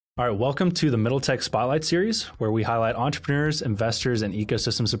All right, welcome to the Middletech Spotlight Series, where we highlight entrepreneurs, investors, and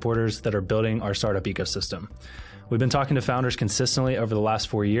ecosystem supporters that are building our startup ecosystem. We've been talking to founders consistently over the last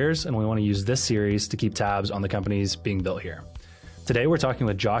 4 years, and we want to use this series to keep tabs on the companies being built here. Today, we're talking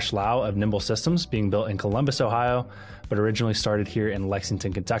with Josh Lau of Nymbl Systems, being built in Columbus, Ohio, but originally started here in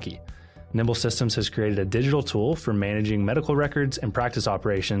Lexington, Kentucky. Nymbl Systems has created a digital tool for managing medical records and practice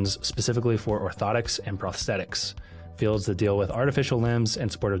operations, specifically for orthotics and prosthetics, fields that deal with artificial limbs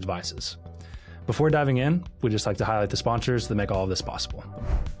and supportive devices. Before diving in, we'd just like to highlight the sponsors that make all of this possible.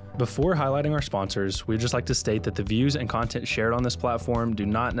 Before highlighting our sponsors, we'd just like to state that the views and content shared on this platform do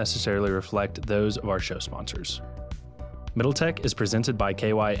not necessarily reflect those of our show sponsors. Middletech is presented by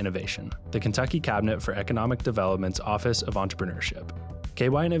KY Innovation, the Kentucky Cabinet for Economic Development's Office of Entrepreneurship.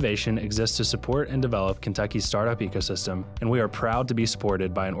 KY Innovation exists to support and develop Kentucky's startup ecosystem, and we are proud to be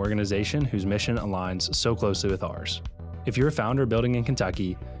supported by an organization whose mission aligns so closely with ours. If you're a founder building in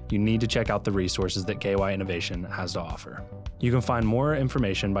Kentucky, you need to check out the resources that KY Innovation has to offer. You can find more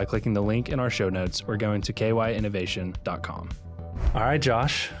information by clicking the link in our show notes or going to kyinnovation.com. All right,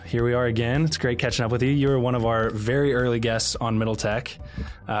 Josh, here we are again. It's great catching up with you. You're one of our very early guests on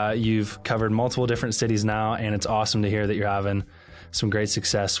Middletech. You've covered multiple different cities now, and it's awesome to hear that you're having some great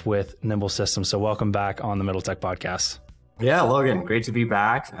success with Nymbl Systems. So welcome back on the Middletech podcast. Yeah, Logan, great to be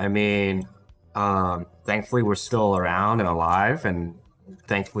back. I mean, thankfully we're still around and alive and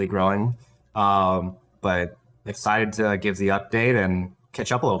thankfully growing. But excited to give the update and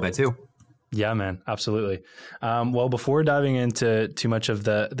catch up a little bit too. Yeah, man, absolutely. Well, before diving into too much of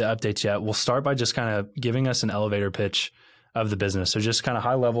the updates yet, we'll start by just kind of giving us an elevator pitch of the business. So just kind of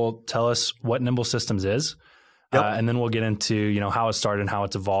high level, tell us what Nymbl Systems is. Yep. And then we'll get into, how it started and how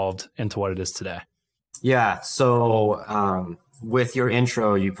it's evolved into what it is today. Yeah. So with your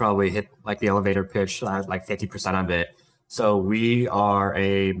intro, you probably hit like the elevator pitch, like 50% of it. So we are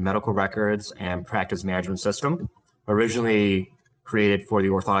a medical records and practice management system, originally created for the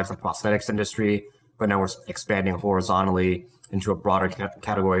orthotics and prosthetics industry, but now we're expanding horizontally into a broader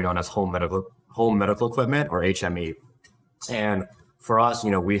category known as home medical equipment, or HME. And for us,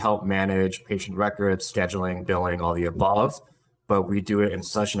 we help manage patient records, scheduling, billing, all the above, but we do it in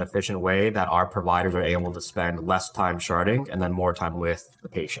such an efficient way that our providers are able to spend less time charting and then more time with the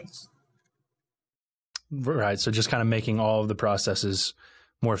patients. Right. So just kind of making all of the processes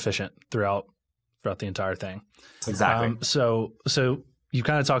more efficient throughout the entire thing. Exactly. So you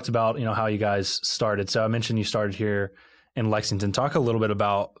kind of talked about, how you guys started. So I mentioned you started here in Lexington. Talk a little bit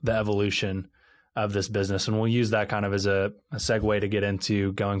about the evolution of this business, and we'll use that kind of as a segue to get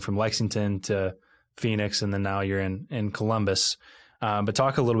into going from Lexington to Phoenix, and then now you're in Columbus. But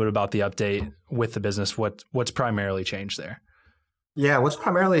talk a little bit about the update with the business. What's primarily changed there? Yeah, what's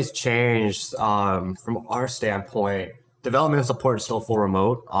primarily changed from our standpoint, development and support is still full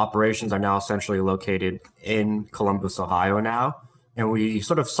remote. Operations are now essentially located in Columbus, Ohio now. And we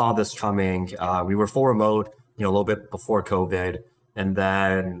sort of saw this coming. We were full remote, a little bit before COVID. And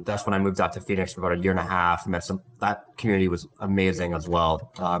then that's when I moved out to Phoenix for about a year and a half. That community was amazing as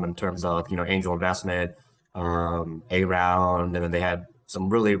well in terms of, angel investment, A round. And then they had some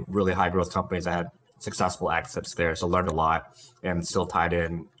really, really high growth companies that had successful exits there. So learned a lot and still tied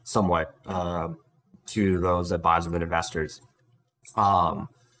in somewhat to those advisors and investors. But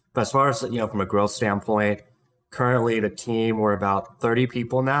as far as, from a growth standpoint, currently the team, we're about 30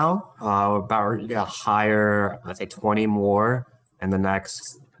 people now, about to hire, I'd say 20 more in the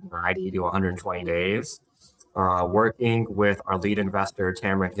next 90 to 120 days, working with our lead investor,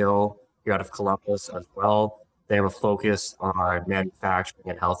 Tamron Hill, here out of Columbus as well. They have a focus on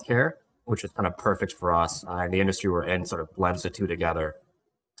manufacturing and healthcare, which is kind of perfect for us. And the industry we're in sort of blends the two together.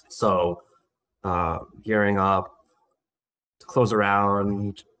 So gearing up to close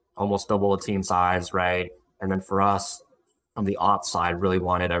around, almost double the team size, right? And then for us, on the ops side, really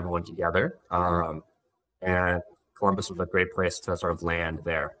wanted everyone together. And Columbus was a great place to sort of land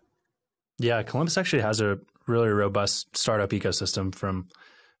there. Yeah, Columbus actually has a really robust startup ecosystem from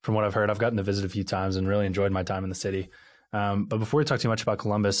what I've heard. I've gotten to visit a few times and really enjoyed my time in the city. But before we talk too much about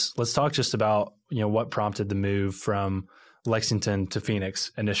Columbus, let's talk just about, what prompted the move from Lexington to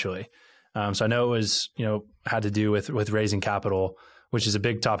Phoenix initially. So I know it was, had to do with raising capital, which is a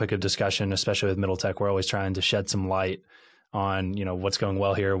big topic of discussion, especially with Middletech. We're always trying to shed some light on, what's going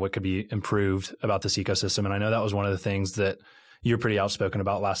well here, what could be improved about this ecosystem. And I know that was one of the things that you're pretty outspoken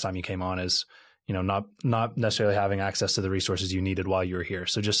about last time you came on is, not necessarily having access to the resources you needed while you were here.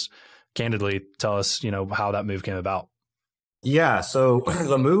 So just candidly tell us, how that move came about. Yeah. So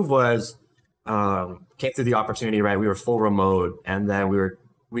the move was, came through the opportunity, right? We were full remote, and then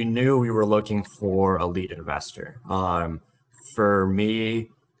we knew we were looking for a lead investor. For me,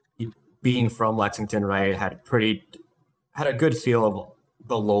 being from Lexington, right, had a good feel of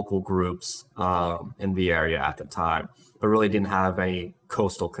the local groups in the area at the time, but really didn't have any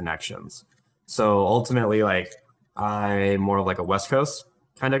coastal connections. So ultimately, like, I'm more of like a West Coast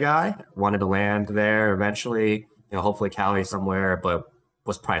kind of guy. Wanted to land there eventually, hopefully Cali somewhere, but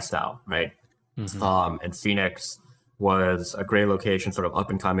was priced out, right? And Phoenix was a great location, sort of up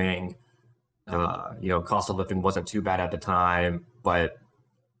and coming. Cost of living wasn't too bad at the time, but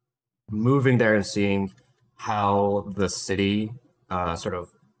moving there and seeing how the city sort of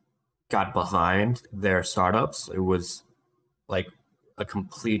got behind their startups, it was like a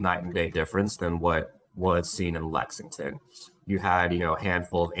complete night and day difference than what was seen in Lexington. You had, a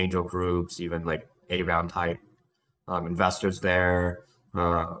handful of angel groups, even like A-round type investors there,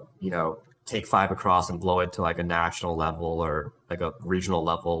 take five across and blow it to like a national level or like a regional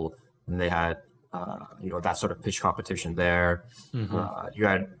level. And they had, that sort of pitch competition there. You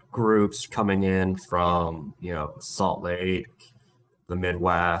had groups coming in from, Salt Lake, the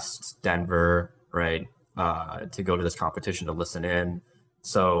Midwest, Denver, right, to go to this competition to listen in.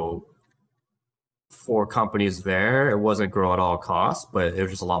 So for companies there, it wasn't grow at all costs, but there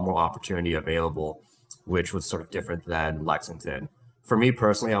was just a lot more opportunity available, which was sort of different than Lexington. For me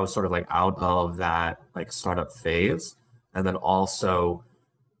personally, I was sort of like out of that like startup phase. And then also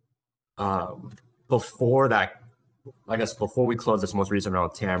before that, I guess before we closed this most recent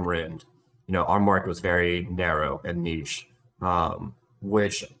round with Tamarind, our market was very narrow and niche,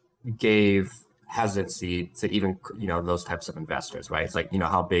 which gave hesitancy to even, those types of investors, right? It's like,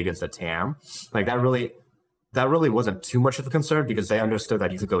 how big is the TAM? Like that really wasn't too much of a concern because they understood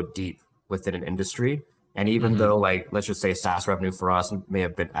that you could go deep within an industry. And even though, like, let's just say SaaS revenue for us may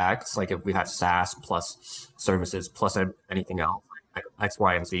have been X, like if we had SaaS plus services plus anything else, like X,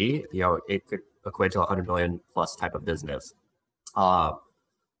 Y, and Z, it could equate to 100 million plus type of business.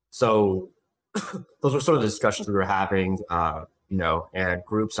 So those were sort of the discussions we were having, and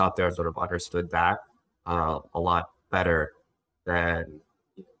groups out there sort of understood that a lot better than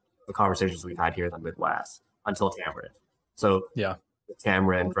the conversations we've had here in the Midwest until Tamarind. So yeah,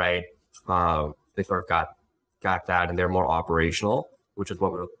 Tamarind, right? They sort of got that, and they're more operational, which is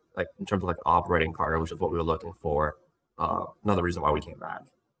what we were like in terms of like operating partner, which is what we were looking for. Another reason why we came back.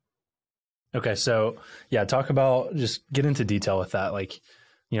 Okay, so yeah, just get into detail with that. Like,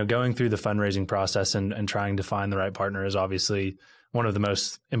 going through the fundraising process and trying to find the right partner is obviously one of the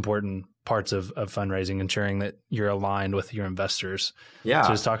most important parts of fundraising, ensuring that you're aligned with your investors. Yeah. So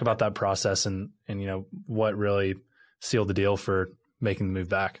just talk about that process and what really sealed the deal for making the move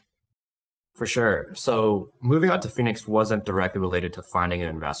back. For sure. So moving out to Phoenix wasn't directly related to finding an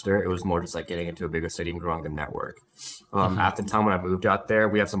investor. It was more just like getting into a bigger city and growing the network. At the time when I moved out there,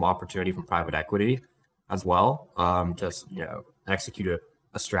 we had some opportunity from private equity as well. Just, execute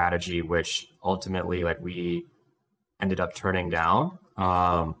a strategy, which ultimately like we ended up turning down.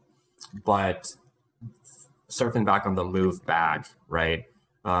 But circling back on the move back, right?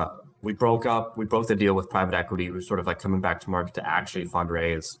 We broke the deal with private equity. We were sort of like coming back to market to actually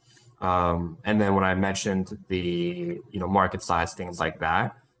fundraise. And then when I mentioned the, market size, things like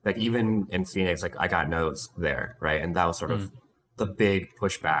that, like even in Phoenix, like I got no's there, right? And that was sort of the big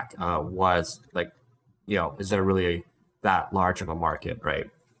pushback was like, is there really that large of a market, right?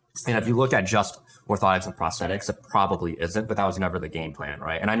 And if you look at just orthotics and prosthetics, it probably isn't, but that was never the game plan,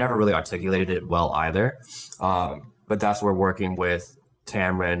 right? And I never really articulated it well either. But that's where working with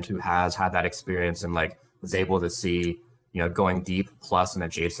Tamarind, who has had that experience and like was able to see, going deep plus an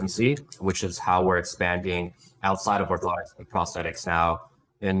adjacency, which is how we're expanding outside of orthotics and prosthetics now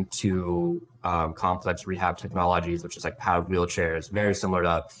into complex rehab technologies, which is like powered wheelchairs, very similar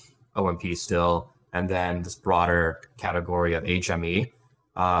to OMP still. And then this broader category of HME,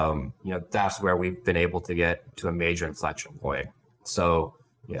 that's where we've been able to get to a major inflection point. So,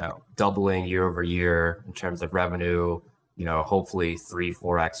 doubling year over year in terms of revenue, hopefully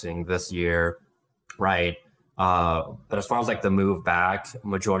 3-4xing this year, right? But as far as like the move back,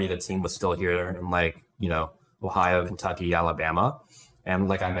 majority of the team was still here in like, Ohio, Kentucky, Alabama. And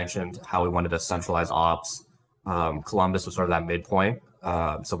like I mentioned, how we wanted to centralize ops. Columbus was sort of that midpoint.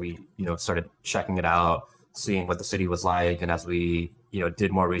 So we, started checking it out, seeing what the city was like. And as we,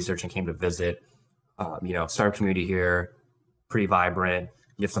 did more research and came to visit, startup community here, pretty vibrant.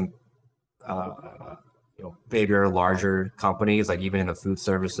 You have some, bigger, larger companies, like even in the food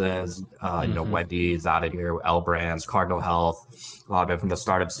services, Wendy's out of here, L Brands, Cardinal Health. And from the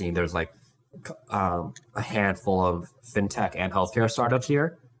startup scene, there's like a handful of fintech and healthcare startups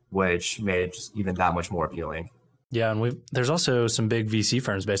here, which made it just even that much more appealing. Yeah, and there's also some big VC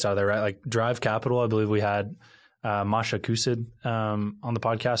firms based out of there, right? Like Drive Capital, I believe we had Masha Kusid on the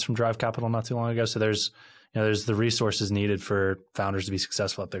podcast from Drive Capital not too long ago. So there's the resources needed for founders to be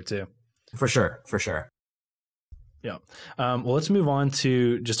successful out there too. For sure. Yeah. Well, let's move on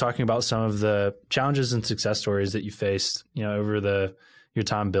to just talking about some of the challenges and success stories that you faced, over your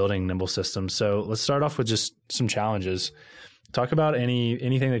time building Nymbl Systems. So let's start off with just some challenges. Talk about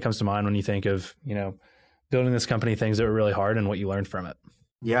anything that comes to mind when you think of, building this company, things that were really hard and what you learned from it.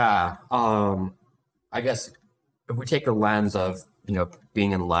 Yeah. I guess if we take the lens of,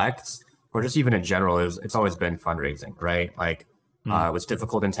 being in Lex, or just even in general, it's always been fundraising, right? Like it was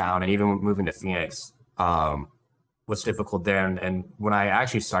difficult in town, and even moving to Phoenix was difficult then. And when I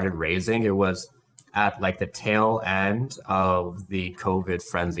actually started raising, it was at like the tail end of the COVID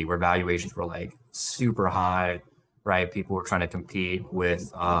frenzy where valuations were like super high, right? People were trying to compete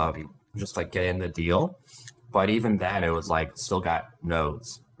with just like getting the deal. But even then it was like still got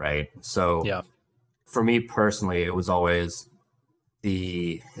no's, right? So yeah, for me personally, it was always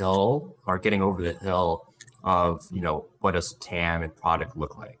the hill or getting over the hill of, what does TAM and product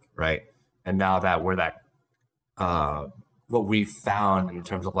look like, right? And now that we're that, what we've found in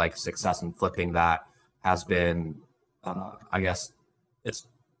terms of like success in flipping that has been, I guess it's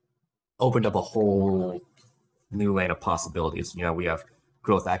opened up a whole new lane of possibilities. We have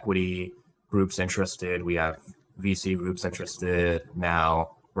growth equity groups interested. We have VC groups interested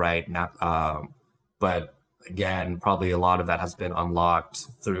now, right? Now, but again, probably a lot of that has been unlocked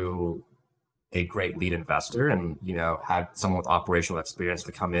through a great lead investor and, had someone with operational experience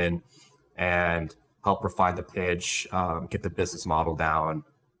to come in and help refine the pitch, get the business model down,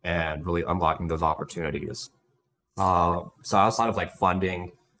 and really unlocking those opportunities. So outside of like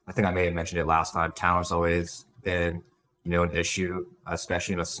funding, I think I may have mentioned it last time, talent's always been, an issue,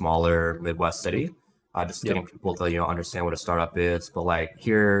 especially in a smaller Midwest city. Just getting people to, understand what a startup is. But like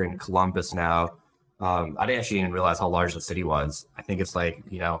here in Columbus now, I didn't actually even realize how large the city was. I think it's like,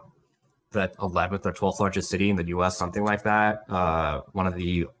 the 11th or 12th largest city in the US, something like that. One of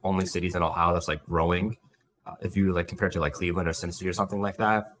the only cities in Ohio that's like growing, if you like compare it to like Cleveland or Cincinnati or something like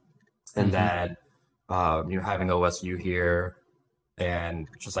that. And then, having OSU here and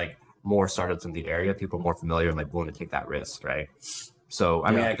just like more startups in the area, people are more familiar and like willing to take that risk, right? So,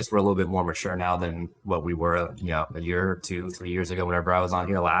 I mean, I guess we're a little bit more mature now than what we were, a year or 2-3 years ago, whenever I was on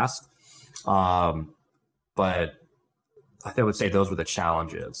here last. But I would say those were the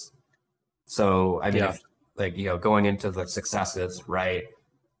challenges. So, I mean, going into the successes, right?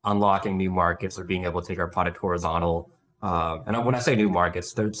 Unlocking new markets or being able to take our product horizontal. And when I say new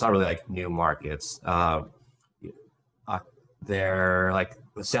markets, it's not really like new markets. They're like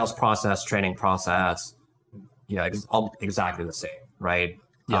the sales process, training process, it's all exactly the same, right?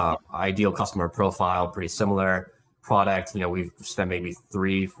 Yeah. Ideal customer profile, pretty similar. Product, we've spent maybe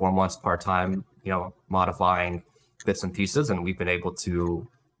 3-4 months part-time, modifying bits and pieces, and we've been able to,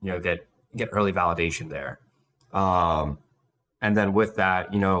 get early validation there. And then with that,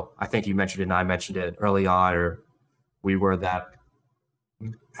 I think you mentioned it and I mentioned it early on, or we were that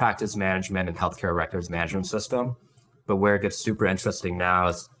practice management and healthcare records management system. But where it gets super interesting now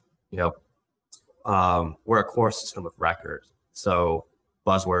is, we're a core system of records. So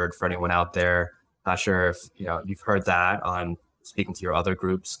buzzword for anyone out there, not sure if, you've heard that on speaking to your other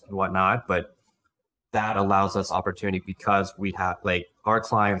groups and whatnot, but that allows us opportunity because we have like our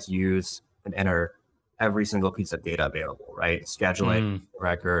clients use and enter every single piece of data available, right? Scheduling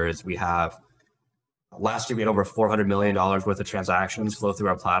records. We have last year we had over $400 million worth of transactions flow through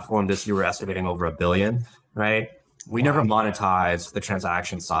our platform. This year we're estimating over $1 billion, right? We never monetized the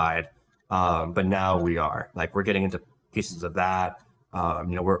transaction side, but now we are. Like we're getting into pieces of that.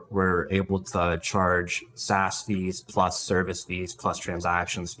 We're able to charge SaaS fees plus service fees plus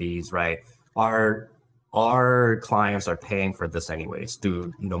transactions fees, right? Our clients are paying for this anyways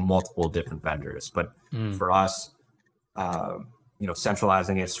through, multiple different vendors. But for us,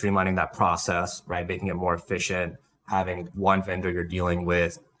 centralizing it, streamlining that process, right? Making it more efficient, having one vendor you're dealing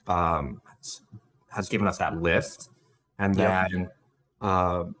with has given us that lift. And then,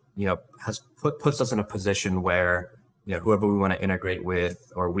 puts us in a position where, whoever we want to integrate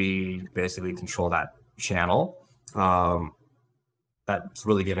with, or we basically control that channel, that's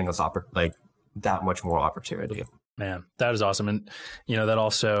really giving us that much more opportunity. Man, that is awesome. And, that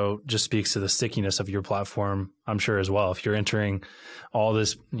also just speaks to the stickiness of your platform, I'm sure as well. If you're entering all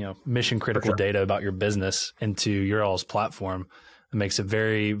this, mission critical data about your business into your all's platform, it makes it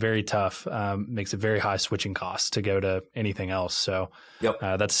very, very tough, makes it very high switching costs to go to anything else. So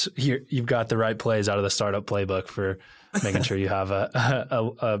that's here. You've got the right plays out of the startup playbook for making sure you have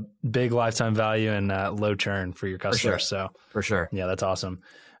a big lifetime value and low churn for your customers. For sure. Yeah, that's awesome.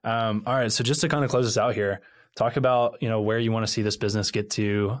 All right. So just to kind of close this out here, Talk about, where you want to see this business get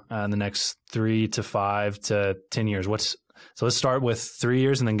to in the next 3 to 5 to 10 years. So let's start with 3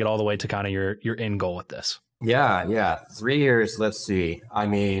 years and then get all the way to kind of your end goal with this. Yeah. 3 years. Let's see. I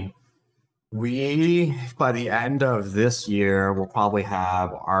mean, by the end of this year, we'll probably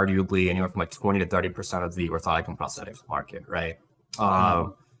have arguably anywhere from like 20 to 30% of the orthotic and prosthetics market, right?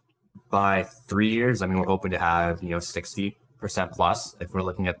 By 3 years, I mean, we're hoping to have, 60% plus if we're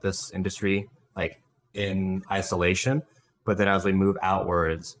looking at this industry like in isolation. But then as we move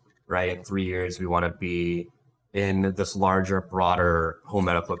outwards, right, in 3 years, we want to be in this larger, broader home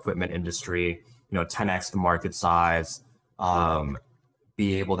medical equipment industry, 10x the market size,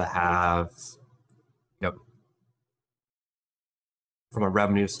 be able to have, from a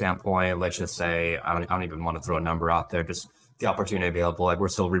revenue standpoint, let's just say, I don't even want to throw a number out there, just the opportunity available. Like we're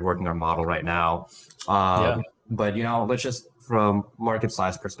still reworking our model right now. But, let's just, from market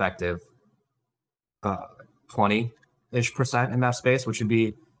size perspective, 20-ish% in that space, which would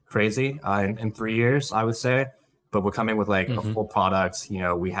be crazy in 3 years, I would say. But we're coming with like a full product.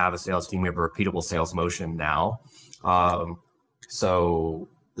 We have a sales team. We have a repeatable sales motion now. So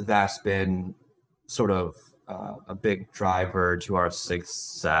that's been sort of a big driver to our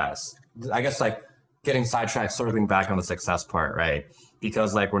success. I guess like getting sidetracked, circling back on the success part, right?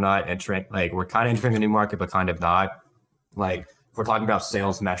 Because like we're not entering, like we're kind of entering a new market, but kind of not. Like if we're talking about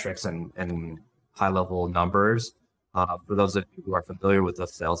sales metrics and high level numbers, for those of you who are familiar with the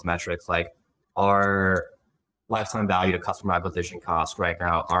sales metrics, like our lifetime value to customer acquisition cost right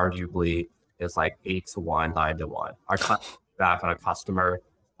now arguably is like 8 to 1, 9 to 1. Our time back on a customer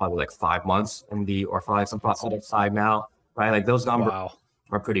probably like 5 months in the orthotics and prosthetics side now, right? Like those numbers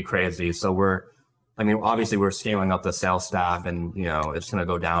are pretty crazy. So obviously we're scaling up the sales staff and, it's going to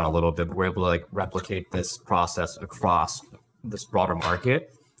go down a little bit, but we're able to like replicate this process across this broader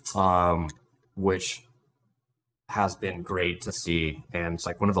market, which has been great to see. And it's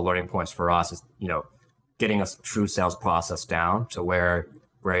like one of the learning points for us is, getting a true sales process down to where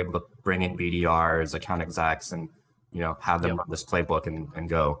we're able to bring in BDRs, account execs, and, have them run this playbook and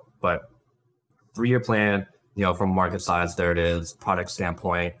go. But 3-year plan, from market size, there it is, product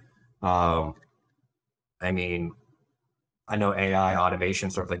standpoint. I mean, I know AI automation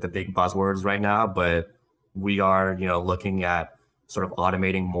sort of like the big buzzwords right now, but we are, looking at sort of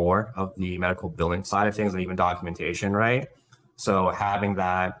automating more of the medical billing side of things and even documentation, right? So having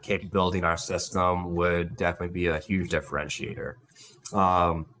that capability in our system would definitely be a huge differentiator.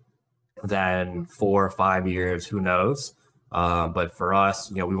 Then 4 or 5 years, who knows? But for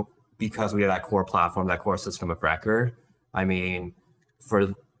us, because we have that core platform, that core system of record, I mean,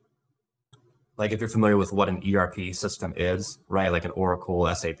 like if you're familiar with what an ERP system is, right? Like an Oracle,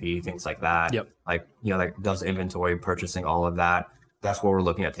 SAP, things like that. Yep. Like, like does inventory, purchasing, all of that. That's what we're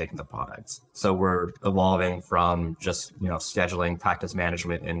looking at taking the products. So we're evolving from just, scheduling, practice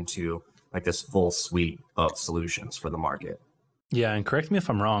management into like this full suite of solutions for the market. Yeah. And correct me if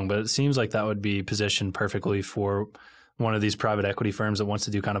I'm wrong, but it seems like that would be positioned perfectly for one of these private equity firms that wants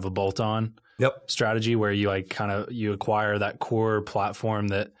to do kind of a bolt-on strategy where you like you acquire that core platform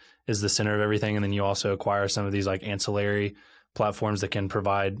that is the center of everything. And then you also acquire some of these like ancillary platforms that can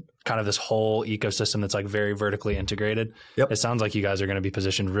provide kind of this whole ecosystem that's like very vertically integrated. It sounds like you guys are going to be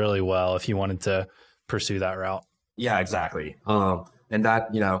positioned really well if you wanted to pursue that route. Yeah, exactly. And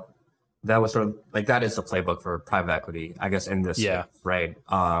that, that was sort of like, that is the playbook for private equity, I guess, in this, right?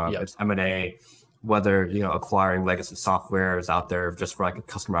 It's M&A, whether, acquiring legacy software is out there just for like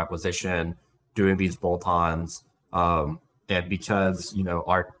customer acquisition, doing these bolt-ons. And because,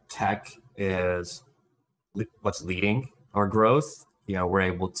 our tech is what's leading our growth, we're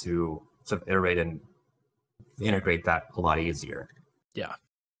able to sort of iterate and integrate that a lot easier. Yeah.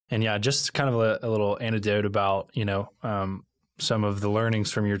 And just kind of a little anecdote about, some of the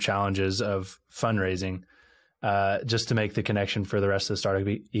learnings from your challenges of fundraising, just to make the connection for the rest of the startup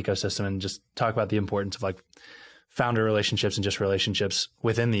ecosystem and just talk about the importance of like founder relationships and just relationships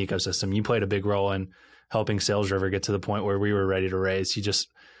within the ecosystem. You played a big role in helping Sales River get to the point where we were ready to raise. You just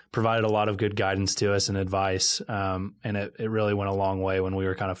provided a lot of good guidance to us and advice. And it really went a long way when we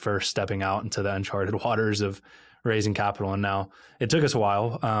were kind of first stepping out into the uncharted waters of raising capital. And now it took us a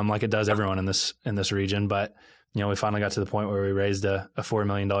while, like it does everyone in this region, but we finally got to the point where we raised a $4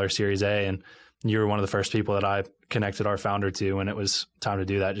 million Series A, and you were one of the first people that I connected our founder to when it was time to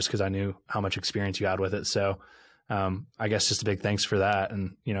do that, just because I knew how much experience you had with it. So I guess just a big thanks for that.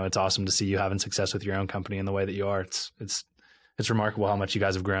 And, it's awesome to see you having success with your own company in the way that you are. It's remarkable how much you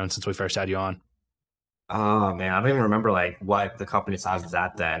guys have grown since we first had you on. Oh man, I don't even remember like what the company size was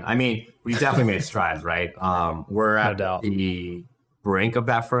at then. I mean, we definitely made strides, right? We're at brink of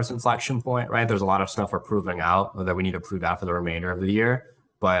that first inflection point, right? There's a lot of stuff we're proving out that we need to prove out for the remainder of the year.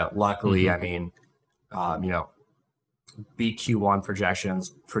 But luckily, I mean, beat Q1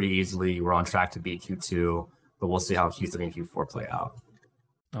 projections pretty easily. We're on track to beat Q2, but we'll see how Q3 and Q4 play out.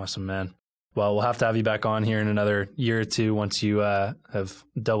 Awesome, man. Well, we'll have to have you back on here in another year or two once you have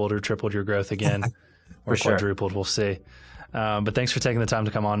doubled or tripled your growth again, or quadrupled. We'll see. But thanks for taking the time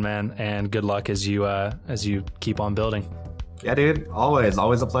to come on, man, and good luck as you keep on building. Yeah, dude. Always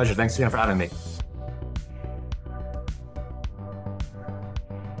a pleasure. Thanks again for having me.